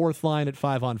for a fourth line at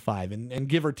 5-on-5 and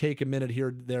give or take a minute here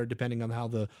or there, depending on how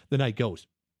the night goes.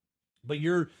 But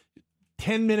you're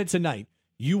 10 minutes a night.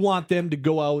 You want them to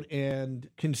go out and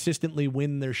consistently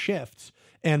win their shifts.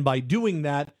 And by doing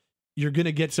that, you're going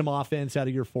to get some offense out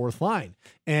of your fourth line.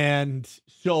 And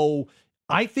so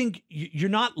I think you're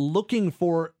not looking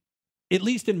for, at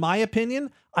least in my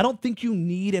opinion, I don't think you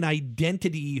need an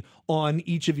identity on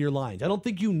each of your lines. I don't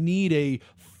think you need a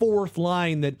fourth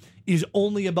line that is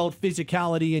only about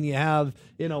physicality and you have,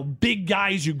 big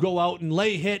guys who go out and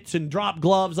lay hits and drop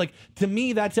gloves. Like, to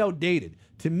me, that's outdated.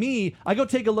 To me, I go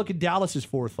take a look at Dallas's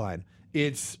fourth line.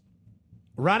 It's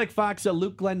Radek Faksa,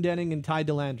 Luke Glendening, and Ty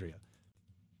Dellandrea.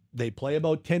 They play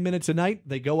about 10 minutes a night.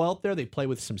 They go out there. They play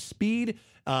with some speed.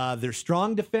 They're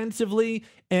strong defensively,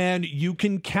 and you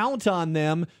can count on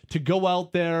them to go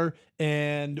out there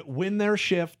and win their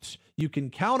shifts. You can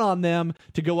count on them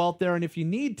to go out there, and if you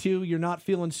need to, you're not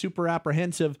feeling super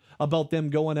apprehensive about them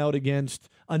going out against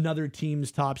another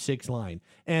team's top 6 line.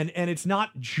 And it's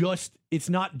not just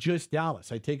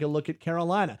Dallas. I take a look at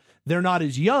Carolina. They're not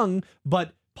as young,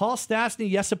 but Paul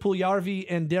Stastny, Jesse Puljujarvi,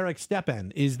 and Derek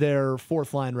Stepan is their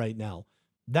fourth line right now.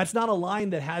 That's not a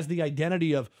line that has the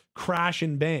identity of crash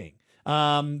and bang.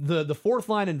 The fourth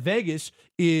line in Vegas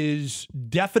is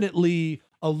definitely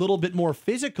a little bit more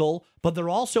physical, but they're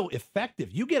also effective.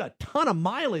 You get a ton of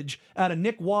mileage out of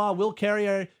Nick Waugh, Will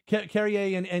Carrier,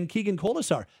 and Keegan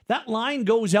Colasar. That line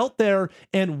goes out there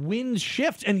and wins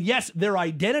shifts. And yes, their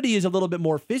identity is a little bit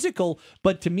more physical,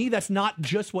 but to me, that's not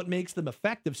just what makes them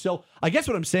effective. So I guess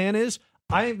what I'm saying is,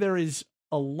 I think there is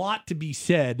a lot to be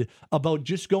said about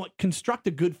just construct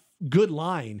a good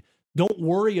line. Don't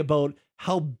worry about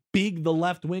how big the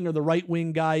left wing or the right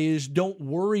wing guy is. Don't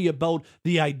worry about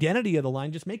the identity of the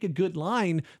line. Just make a good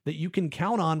line that you can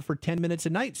count on for 10 minutes a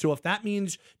night. So if that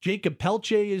means Jacob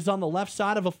Pelche is on the left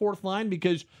side of a fourth line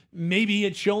because maybe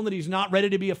it's shown that he's not ready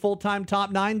to be a full-time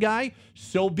top 9 guy,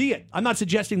 so be it. I'm not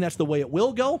suggesting that's the way it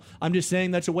will go. I'm just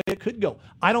saying that's the way it could go.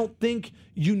 I don't think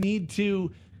you need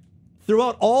to,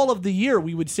 throughout all of the year,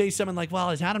 we would say something like,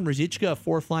 well, is Adam Ruzicka a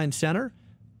fourth line center?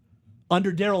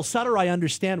 Under Darryl Sutter, I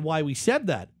understand why we said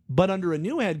that. But under a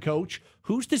new head coach,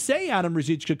 who's to say Adam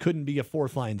Ruzicka couldn't be a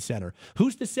fourth-line center?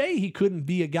 Who's to say he couldn't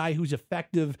be a guy who's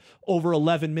effective over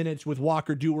 11 minutes with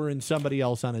Walker Dewar and somebody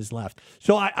else on his left?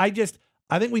 So I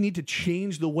think we need to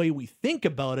change the way we think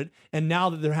about it. And now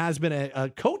that there has been a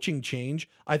coaching change,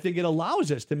 I think it allows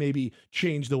us to maybe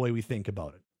change the way we think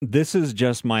about it. This is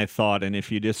just my thought, and if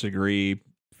you disagree,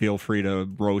 feel free to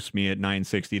roast me at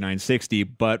 960,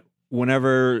 but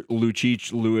whenever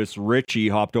Lucic, Lewis, Ritchie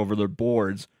hopped over their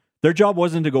boards, their job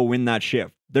wasn't to go win that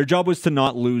shift. Their job was to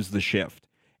not lose the shift.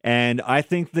 And I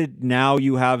think that now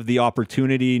you have the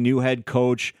opportunity, new head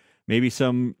coach, maybe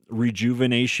some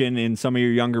rejuvenation in some of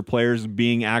your younger players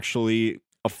being actually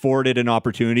afforded an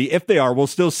opportunity. If they are, we'll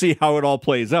still see how it all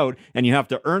plays out, and you have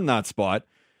to earn that spot.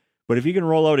 But if you can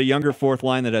roll out a younger fourth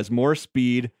line that has more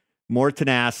speed, more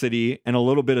tenacity, and a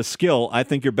little bit of skill, I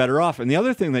think you're better off. And the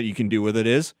other thing that you can do with it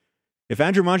is, if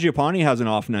Andrew Mangiapane has an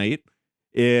off night,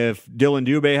 if Dylan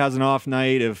Dubé has an off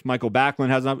night, if Michael Backlund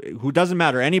has an off, who doesn't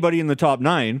matter, anybody in the top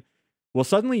 9, well,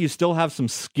 suddenly you still have some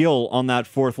skill on that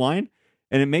fourth line,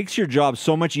 and it makes your job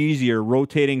so much easier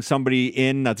rotating somebody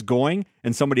in that's going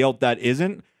and somebody out that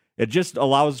isn't. It just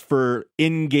allows for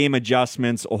in-game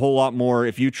adjustments a whole lot more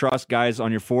if you trust guys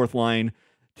on your fourth line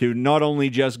to not only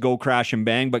just go crash and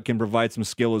bang, but can provide some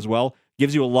skill as well.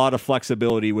 Gives you a lot of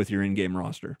flexibility with your in-game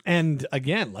roster. And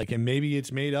again, and maybe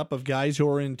it's made up of guys who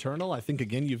are internal. I think,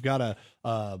 again, you've got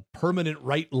a permanent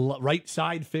right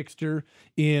side fixture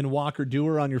in Walker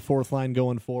Dewar on your fourth line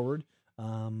going forward.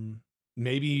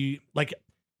 Maybe,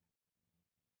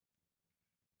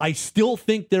 I still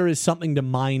think there is something to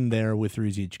mine there with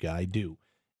Ruzicka. I do.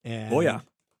 And oh, yeah.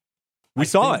 We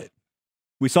saw it.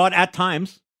 We saw it at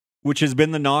times, which has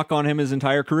been the knock on him his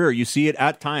entire career. You see it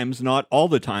at times, not all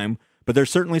the time, but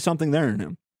there's certainly something there in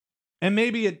him. And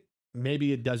maybe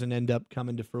it doesn't end up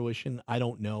coming to fruition. I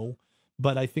don't know.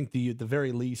 But I think at the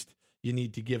very least, you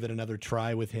need to give it another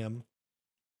try with him.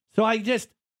 So I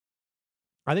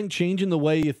think changing the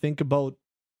way you think about,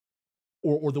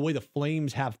 or the way the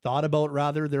Flames have thought about,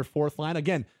 rather, their fourth line.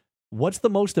 Again, what's the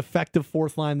most effective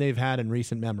fourth line they've had in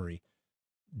recent memory?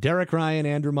 Derek Ryan,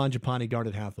 Andrew Mangiapane,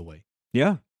 Garnet Hathaway.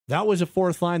 Yeah. That was a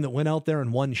fourth line that went out there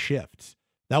and won shifts.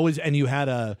 And you had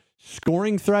a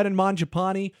scoring threat in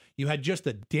Mangiapane. You had just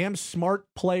a damn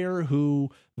smart player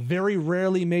who very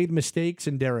rarely made mistakes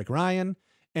in Derek Ryan.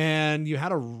 And you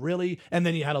had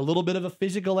then you had a little bit of a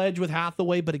physical edge with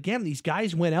Hathaway. But again, these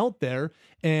guys went out there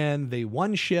and they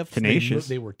won shifts. Tenacious.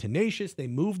 They were tenacious. They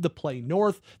moved the play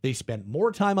north. They spent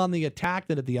more time on the attack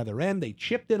than at the other end. They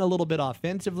chipped in a little bit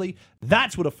offensively.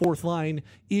 That's what a fourth line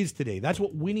is today. That's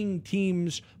what winning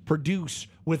teams produce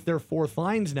with their fourth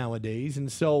lines nowadays.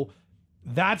 And so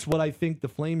that's what I think the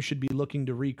Flames should be looking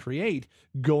to recreate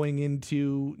going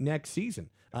into next season.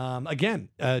 Again,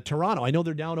 Toronto, I know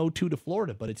they're down 0-2 to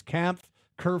Florida, but it's Kampf,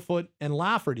 Kerfoot, and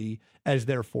Lafferty as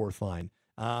their fourth line.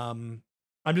 I'm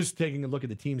just taking a look at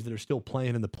the teams that are still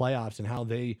playing in the playoffs and how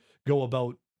they go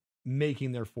about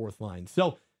making their fourth line.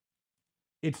 So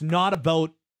it's not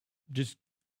about just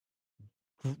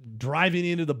driving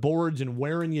into the boards and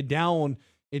wearing you down.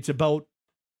 It's about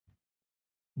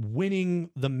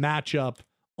winning the matchup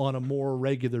on a more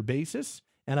regular basis.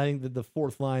 And I think that the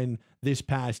fourth line this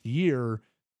past year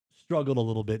struggled a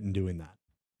little bit in doing that.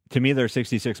 To me, they're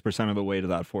 66% of the way to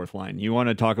that fourth line. You want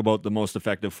to talk about the most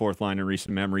effective fourth line in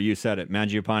recent memory. You said it.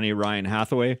 Mangiapane, Ryan,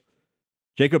 Hathaway.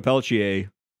 Jacob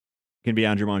Pelletier can be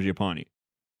Andrew Mangiapane.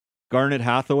 Garnet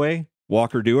Hathaway,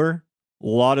 Walker Dewar. A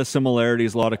lot of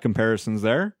similarities, a lot of comparisons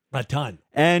there. A ton.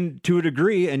 And to a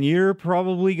degree, and you're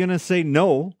probably going to say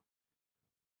no,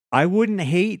 I wouldn't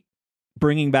hate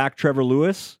bringing back Trevor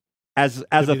Lewis as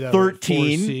a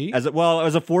 13, as a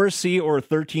 4C or a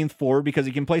 13th forward, because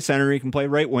he can play center, he can play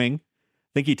right wing.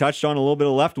 I think he touched on a little bit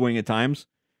of left wing at times.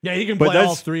 Yeah, he can play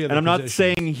all three of them. And I'm not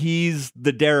saying he's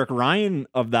the Derek Ryan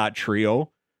of that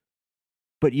trio,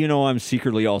 but I'm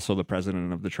secretly also the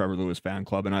president of the Trevor Lewis fan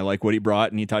club, and I like what he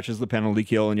brought, and he touches the penalty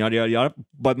kill and yada, yada, yada.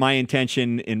 But my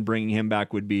intention in bringing him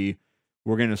back would be,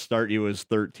 we're going to start you as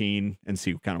 13 and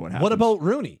see kind of what happens. What about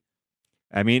Rooney?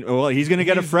 I mean, well, he's going to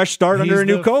get a fresh start under a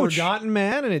new coach. Forgotten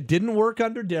man, and it didn't work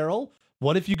under Darryl.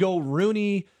 What if you go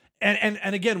Rooney?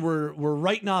 And again, we're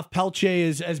writing off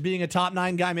Pelletier as being a top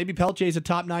 9 guy. Maybe Pelletier is a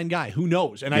top 9 guy. Who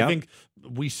knows? And I think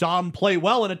we saw him play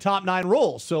well in a top 9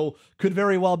 role, so could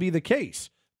very well be the case.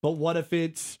 But what if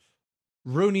it's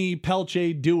Rooney,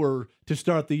 Pelletier, Dewar to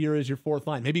start the year as your fourth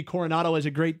line? Maybe Coronado has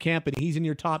a great camp and he's in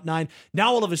your top 9.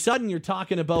 Now all of a sudden you're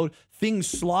talking about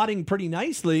things slotting pretty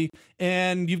nicely,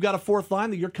 and you've got a fourth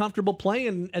line that you're comfortable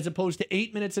playing as opposed to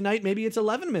 8 minutes a night. Maybe it's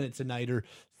 11 minutes a night or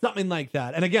something like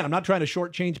that. And again, I'm not trying to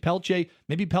shortchange Pelletier.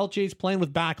 Maybe Pelletier's playing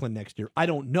with Backlund next year. I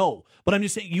don't know. But I'm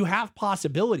just saying you have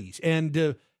possibilities.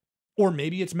 And or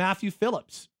maybe it's Matthew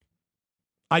Phillips.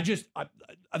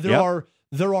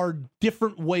 There are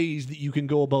different ways that you can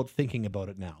go about thinking about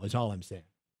it now, is all I'm saying.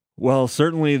 Well,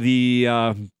 certainly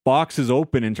the box is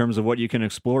open in terms of what you can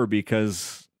explore,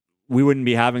 because we wouldn't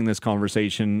be having this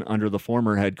conversation under the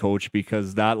former head coach,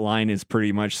 because that line is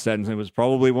pretty much set. And it was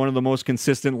probably one of the most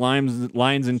consistent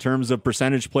lines in terms of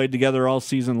percentage played together all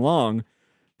season long.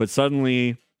 But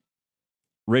suddenly,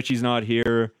 Richie's not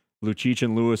here. Lucic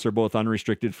and Lewis are both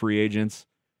unrestricted free agents.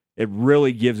 It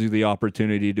really gives you the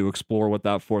opportunity to explore what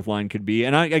that fourth line could be.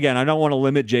 And I don't want to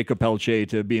limit Jacob Pelletier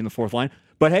to being the fourth line,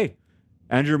 but hey,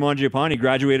 Andrew Mangiapane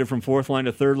graduated from fourth line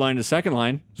to third line to second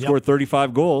line, scored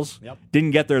 35 goals. Yep.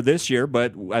 Didn't get there this year,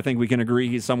 but I think we can agree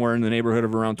he's somewhere in the neighborhood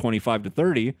of around 25 to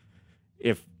 30.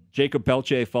 If Jacob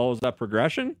Pelletier follows that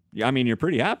progression, you're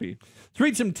pretty happy. Let's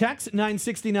read some text at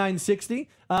 960.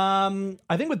 I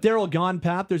think with Darryl gone,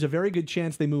 Pat, there's a very good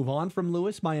chance they move on from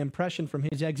Lewis. My impression from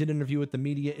his exit interview with the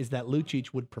media is that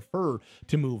Lucic would prefer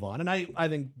to move on. And I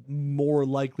think more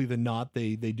likely than not,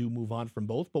 they do move on from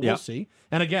both, but we'll see.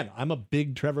 And again, I'm a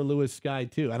big Trevor Lewis guy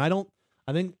too. And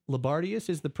I think Labardius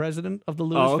is the president of the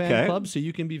Lewis fan club, so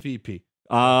you can be VP.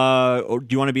 Or do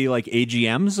you want to be like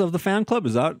AGMs of the fan club?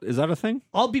 Is that a thing?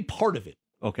 I'll be part of it.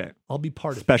 Okay. I'll be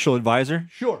part of it. Special advisor?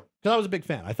 Sure. Because I was a big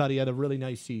fan. I thought he had a really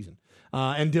nice season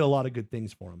and did a lot of good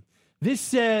things for him. This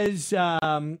says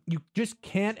you just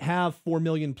can't have 4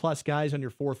 million plus guys on your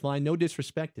fourth line. No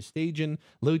disrespect to Stajan,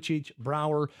 Lucic,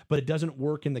 Brouwer, but it doesn't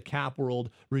work in the cap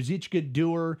world. Ruzicka,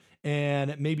 Dewar,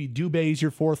 and maybe Dubé's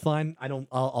your fourth line.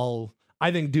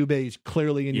 I think Dubé's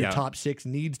clearly in your Yeah. top 6,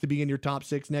 needs to be in your top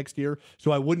 6 next year.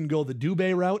 So I wouldn't go the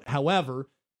Dubé route. However,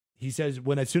 he says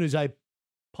as soon as I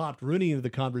popped Rooney into the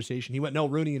conversation, he went, no,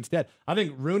 Rooney instead. I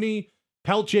think Rooney,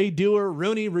 Pelche Dewar,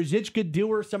 Rooney, Ruzicka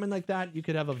Dewar, something like that. You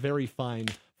could have a very fine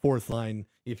fourth line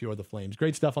if you're the Flames.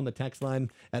 Great stuff on the text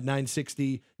line at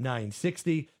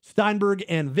 960-960. Steinberg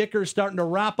and Vickers starting to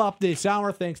wrap up this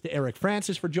hour. Thanks to Eric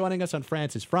Francis for joining us on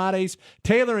Francis Fridays.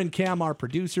 Taylor and Cam are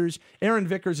producers. Aaron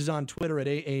Vickers is on Twitter at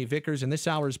AA Vickers. And this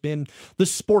hour has been the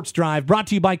Sports Drive, brought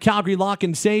to you by Calgary Lock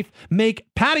and Safe. Make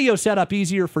patio setup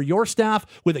easier for your staff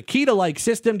with a key-to-like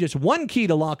system. Just one key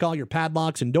to lock all your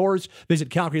padlocks and doors. Visit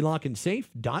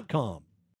CalgaryLockandSafe.com.